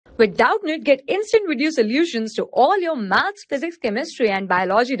With Doubtnut, get instant video solutions to all your maths, physics, chemistry, and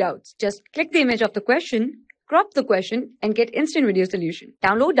biology doubts. Just click the image of the question, crop the question, and get instant video solution.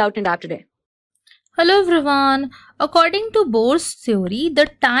 Download Doubtnut app today. Hello everyone. According to Bohr's theory, the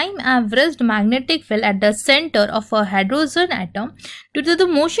time-averaged magnetic field at the center of a hydrogen atom due to the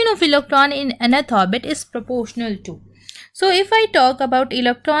motion of electron in nth orbit is proportional to. So if I talk about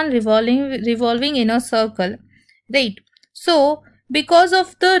electron revolving in a circle, right? So because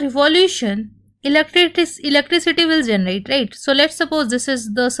of the revolution, electricity will generate, right? So let's suppose this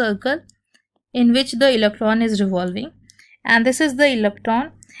is the circle in which the electron is revolving, and this is the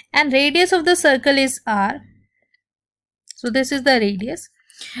electron, and radius of the circle is r. So this is the radius.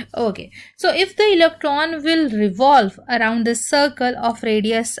 Okay, so if the electron will revolve around this circle of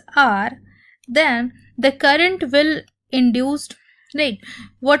radius r, then the current will induced, right?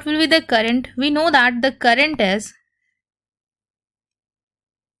 What will be the current? We know that the current is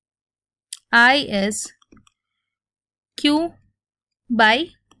I is Q by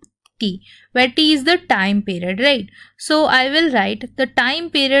T, where T is the time period, right? So I will write the time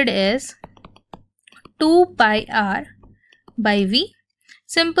period is 2 pi r by V.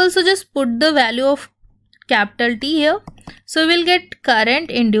 Simple, so just put the value of capital T here. So we'll get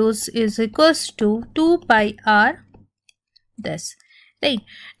current induced is equals to 2 pi r this, right?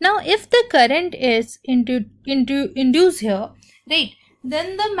 Now if the current is induced here, right,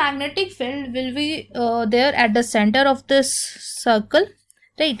 then the magnetic field will be there at the center of this circle,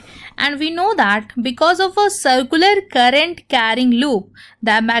 right? And we know that because of a circular current carrying loop,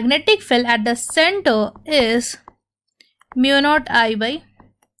 the magnetic field at the center is mu naught I by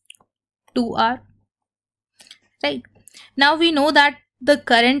 2r, right? Now we know that the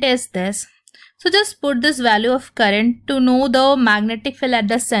current is this. So just put this value of current to know the magnetic field at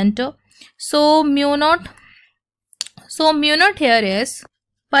the center. So mu naught here is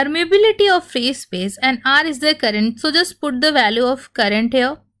permeability of free space and r is the current. So just put the value of current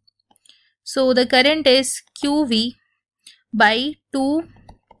here. So the current is qv by 2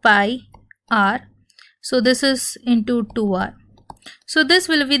 pi r. So this is into 2r. So this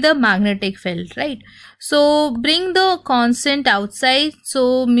will be the magnetic field, right? So bring the constant outside.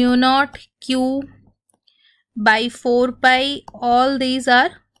 So mu naught q by 4 pi, all these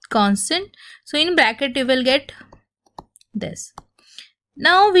are constant. So in bracket you will get this.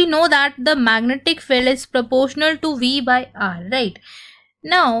 Now we know that the magnetic field is proportional to V by R, right?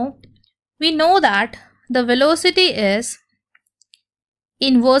 Now we know that the velocity is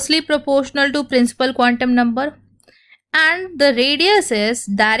inversely proportional to principal quantum number and the radius is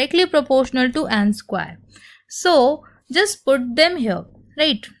directly proportional to n square. So just put them here,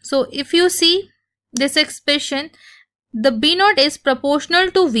 right? So if you see this expression, the B naught is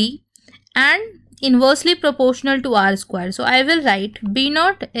proportional to V and inversely proportional to r square. So I will write B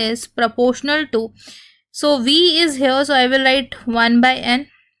naught is proportional to, so V is here, so I will write 1 by n.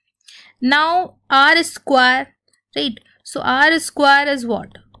 Now r square, right? So r square is what?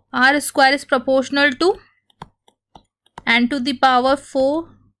 R square is proportional to n to the power 4.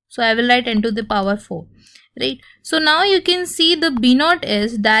 So I will write n to the power 4, right? So now you can see the B naught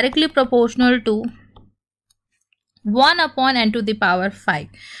is directly proportional to 1 upon n to the power 5.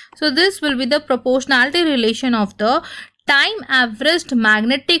 So this will be the proportionality relation of the time averaged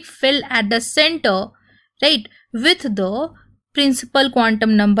magnetic field at the center, right, with the principal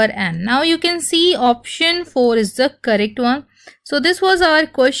quantum number n. Now you can see option 4 is the correct one. So this was our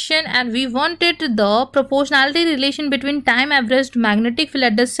question and we wanted the proportionality relation between time averaged magnetic field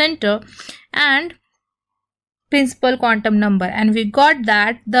at the center and principal quantum number, and we got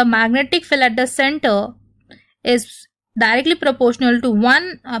that the magnetic field at the center is directly proportional to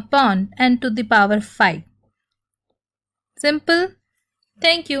 1 upon n to the power 5. Simple.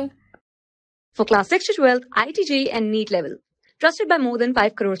 Thank you. For class 6 to 12, IIT JEE and NEET level. Trusted by more than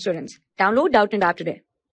 5 crore students. Download Doubtnut app today.